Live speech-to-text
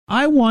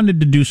I wanted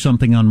to do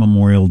something on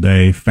Memorial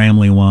Day,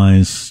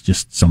 family-wise,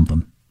 just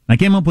something. I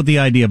came up with the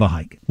idea of a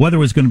hike. Weather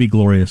was going to be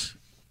glorious.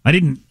 I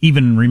didn't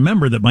even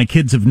remember that my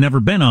kids have never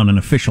been on an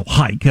official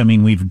hike. I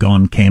mean, we've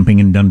gone camping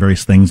and done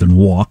various things and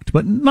walked,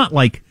 but not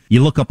like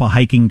you look up a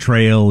hiking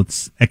trail,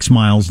 it's X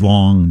miles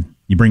long,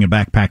 you bring a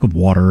backpack with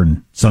water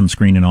and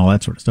sunscreen and all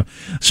that sort of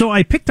stuff. So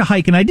I picked a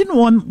hike, and I didn't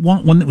want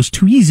one that was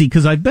too easy,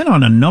 because I've been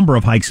on a number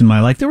of hikes in my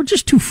life. They were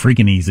just too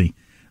freaking easy,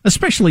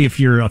 especially if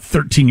you're a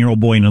 13-year-old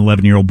boy and an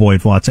 11-year-old boy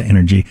with lots of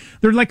energy.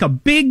 They're like a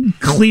big,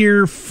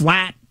 clear,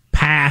 flat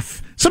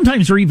path.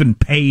 Sometimes they're even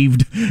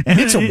paved. And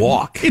it's a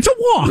walk. It's a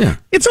walk. Yeah.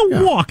 It's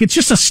a walk. It's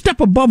just a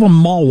step above a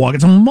mall walk.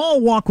 It's a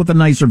mall walk with a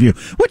nicer view,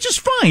 which is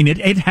fine.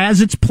 It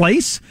has its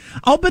place.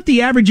 I'll bet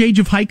the average age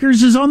of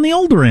hikers is on the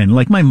older end.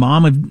 Like my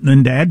mom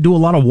and dad do a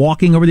lot of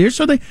walking over there,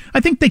 so I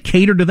think they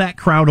cater to that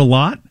crowd a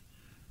lot,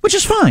 which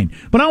is fine.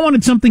 But I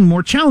wanted something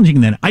more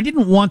challenging than that. I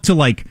didn't want to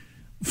like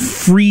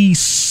free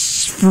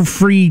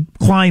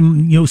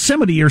climb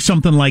Yosemite or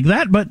something like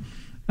that, but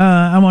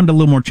I wanted a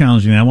little more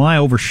challenging than that. Well, I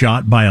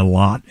overshot by a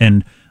lot,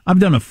 and I've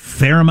done a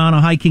fair amount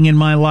of hiking in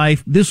my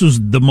life. This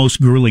was the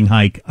most grueling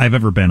hike I've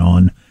ever been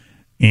on,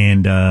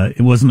 and it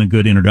wasn't a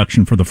good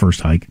introduction for the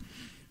first hike.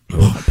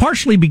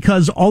 Partially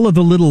because all of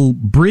the little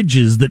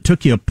bridges that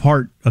took you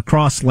apart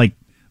across like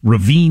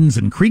ravines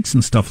and creeks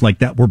and stuff like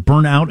that were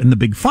burnt out in the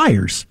big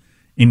fires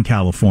in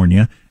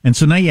California, and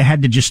so now you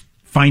had to just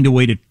find a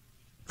way to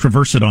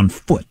traverse it on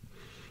foot.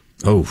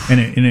 Oh,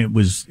 and it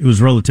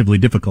was relatively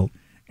difficult.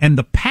 And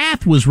the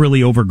path was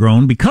really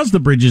overgrown because the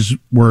bridges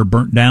were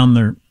burnt down.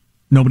 There,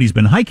 nobody's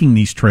been hiking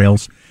these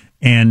trails,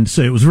 and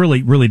so it was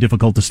really, really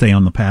difficult to stay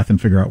on the path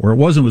and figure out where it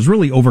was. It was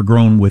really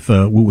overgrown with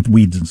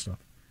weeds and stuff.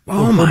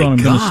 Oh, my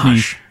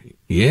gosh!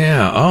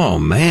 Yeah. Oh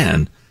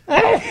man,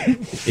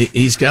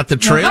 he's got the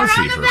trail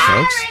fever,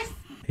 folks.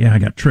 Yeah, I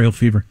got trail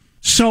fever.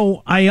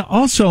 So I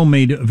also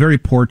made a very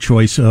poor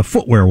choice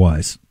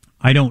footwear-wise.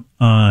 I don't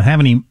have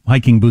any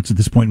hiking boots at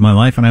this point in my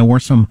life, and I wore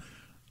some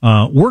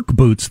work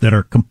boots that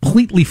are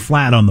completely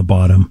flat on the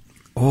bottom.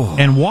 Oh.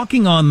 And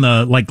walking on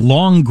the like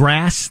long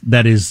grass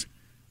that is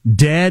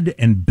dead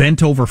and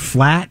bent over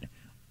flat,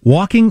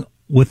 walking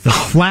with the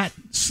flat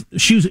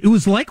shoes, it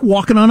was like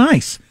walking on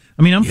ice.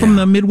 I mean, I'm from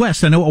the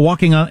Midwest. I know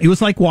it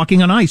was like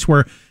walking on ice,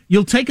 where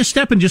you'll take a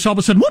step and just all of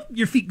a sudden, whoop,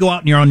 your feet go out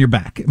and you're on your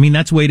back. I mean,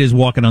 that's the way it is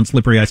walking on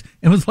slippery ice.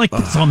 It was like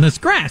this on this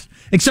grass,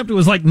 except it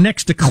was like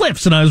next to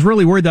cliffs, and I was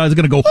really worried that I was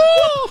going to go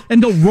whoop,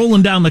 and go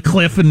rolling down the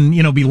cliff and,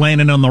 be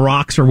landing on the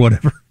rocks or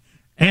whatever.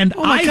 And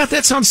oh my God,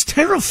 that sounds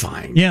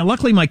terrifying. Yeah,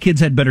 luckily my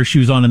kids had better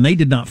shoes on and they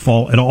did not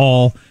fall at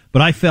all,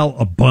 but I fell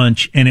a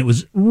bunch, and it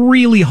was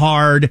really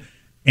hard,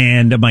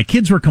 and my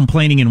kids were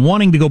complaining and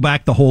wanting to go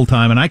back the whole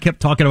time, and I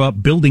kept talking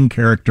about building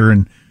character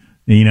and,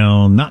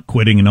 not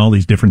quitting and all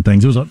these different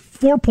things. It was a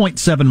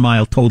 4.7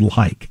 mile total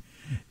hike,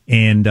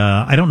 and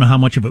I don't know how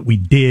much of it we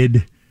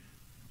did,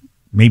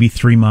 maybe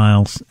 3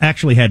 miles.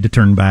 Actually had to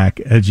turn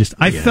back.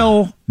 I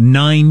fell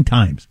 9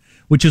 times.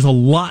 Which is a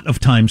lot of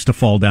times to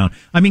fall down.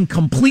 I mean,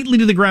 completely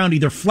to the ground,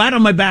 either flat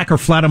on my back or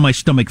flat on my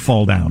stomach,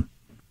 fall down.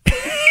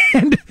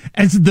 And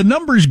as the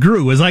numbers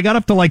grew, as I got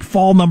up to like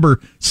fall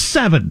number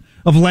 7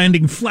 of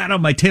landing flat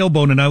on my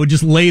tailbone, and I would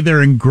just lay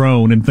there and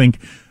groan and think,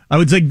 I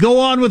would say, go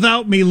on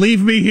without me,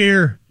 leave me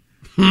here.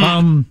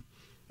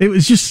 It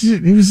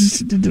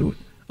was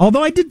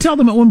although I did tell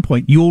them at one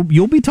point,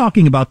 you'll be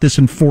talking about this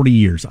in 40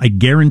 years. I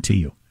guarantee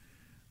you.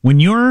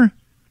 When you're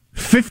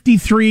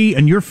 53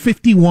 and you're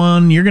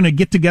 51, you're going to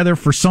get together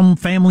for some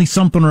family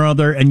something or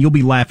other, and you'll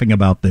be laughing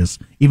about this,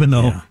 even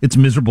though it's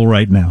miserable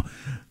right now.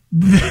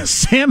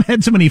 Sam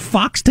had so many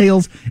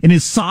foxtails in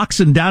his socks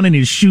and down in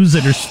his shoes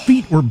that his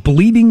feet were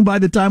bleeding by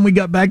the time we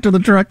got back to the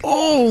truck.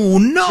 Oh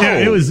no! Yeah,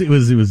 it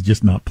was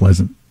just not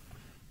pleasant.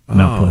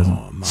 Not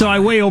pleasant. My. So I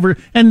way over,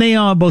 and they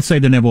both say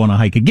they never want to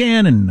hike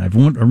again, and I've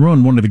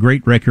ruined one of the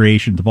great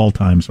recreations of all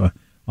time. So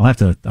I'll have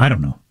to, I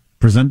don't know.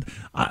 Present.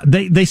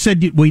 They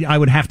said I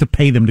would have to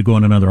pay them to go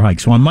on another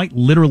hike, so I might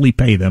literally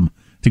pay them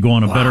to go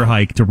on a better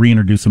hike to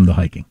reintroduce them to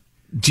hiking.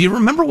 Do you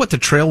remember what the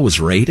trail was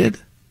rated?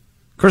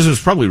 Of course, it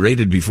was probably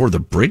rated before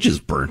the bridges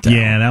burnt out.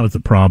 Yeah, that was the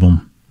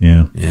problem.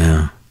 Yeah.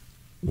 Yeah.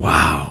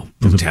 Wow.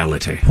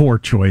 Brutality. Poor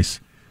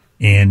choice.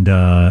 And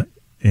a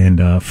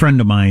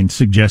friend of mine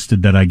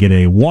suggested that I get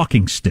a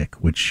walking stick,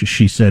 which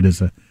she said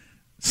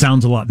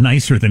sounds a lot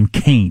nicer than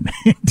cane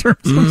in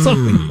terms of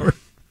something more.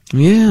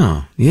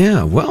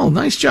 Yeah. Well,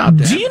 nice job,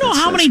 Dad. Do you know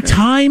how many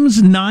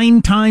times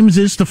 9 times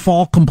is to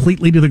fall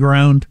completely to the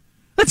ground?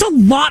 That's a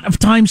lot of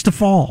times to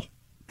fall.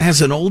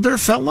 As an older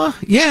fella?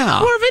 Yeah.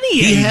 Or of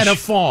any age. He had a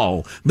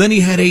fall. Then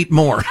he had 8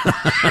 more.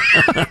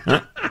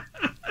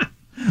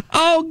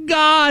 Oh,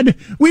 God.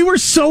 We were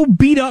so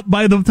beat up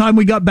by the time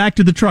we got back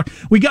to the truck.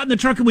 We got in the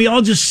truck and we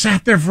all just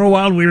sat there for a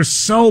while. We were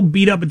so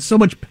beat up and so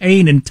much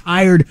pain and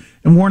tired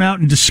and worn out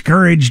and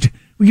discouraged.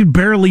 We could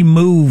barely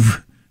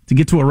move to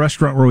get to a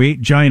restaurant where we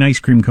ate giant ice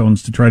cream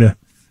cones to try to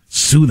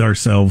soothe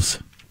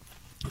ourselves.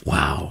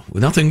 Wow.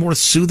 Nothing more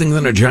soothing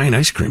than a giant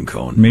ice cream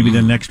cone. Maybe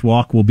the next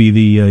walk will be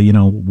the,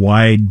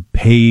 wide,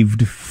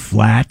 paved,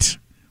 flat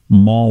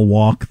mall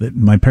walk that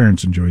my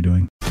parents enjoy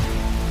doing.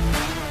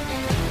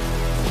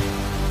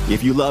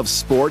 If you love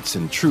sports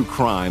and true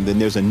crime, then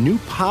there's a new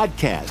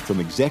podcast from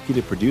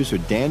executive producer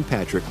Dan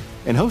Patrick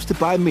and hosted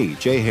by me,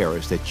 Jay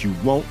Harris, that you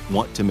won't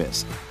want to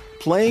miss.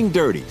 Playing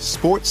Dirty: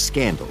 Sports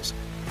Scandals.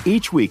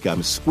 Each week,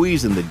 I'm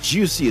squeezing the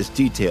juiciest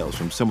details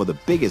from some of the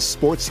biggest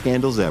sports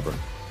scandals ever.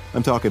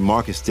 I'm talking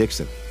Marcus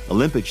Dixon,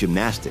 Olympic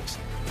gymnastics,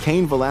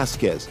 Cain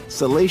Velasquez,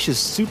 salacious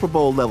Super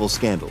Bowl-level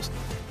scandals.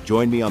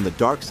 Join me on the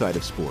dark side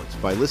of sports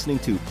by listening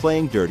to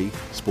Playing Dirty: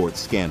 Sports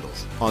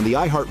Scandals on the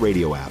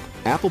iHeartRadio app,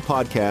 Apple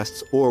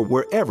Podcasts, or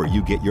wherever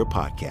you get your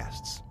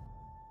podcasts.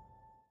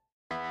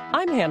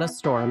 I'm Hannah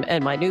Storm,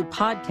 and my new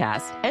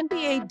podcast,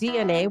 NBA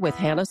DNA with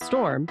Hannah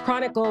Storm,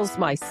 chronicles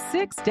my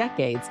 6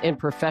 decades in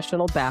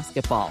professional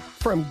basketball.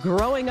 From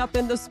growing up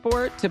in the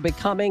sport to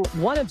becoming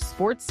one of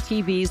sports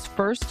TV's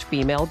first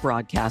female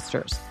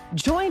broadcasters.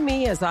 Join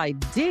me as I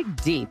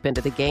dig deep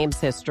into the game's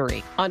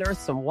history,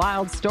 unearth some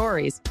wild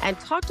stories, and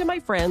talk to my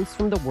friends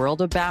from the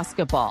world of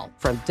basketball,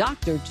 from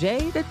Dr.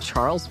 J to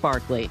Charles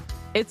Barkley.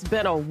 It's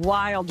been a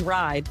wild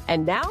ride,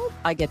 and now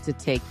I get to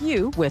take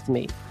you with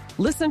me.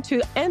 Listen to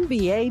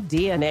NBA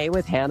DNA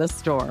with Hannah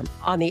Storm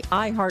on the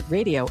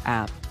iHeartRadio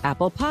app,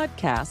 Apple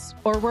Podcasts,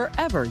 or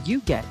wherever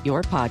you get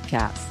your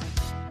podcasts.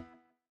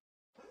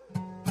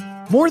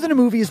 More Than a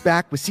Movie is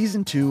back with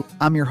Season 2.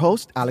 I'm your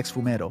host, Alex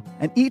Fumero,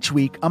 and each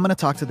week I'm going to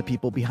talk to the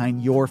people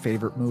behind your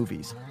favorite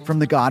movies. From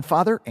The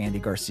Godfather, Andy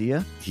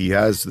Garcia. He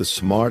has the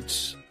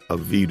smarts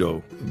of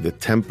Vito, the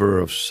temper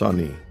of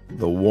Sonny,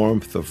 the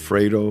warmth of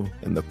Fredo,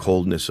 and the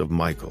coldness of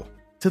Michael.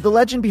 To the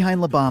legend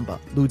behind La Bamba,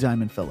 Lou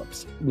Diamond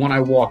Phillips. When I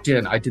walked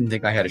in, I didn't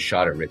think I had a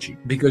shot at Richie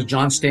because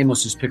John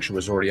Stamos' picture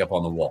was already up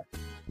on the wall.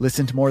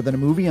 Listen to More Than a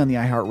Movie on the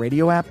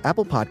iHeartRadio app,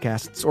 Apple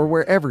Podcasts, or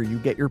wherever you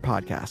get your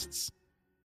podcasts.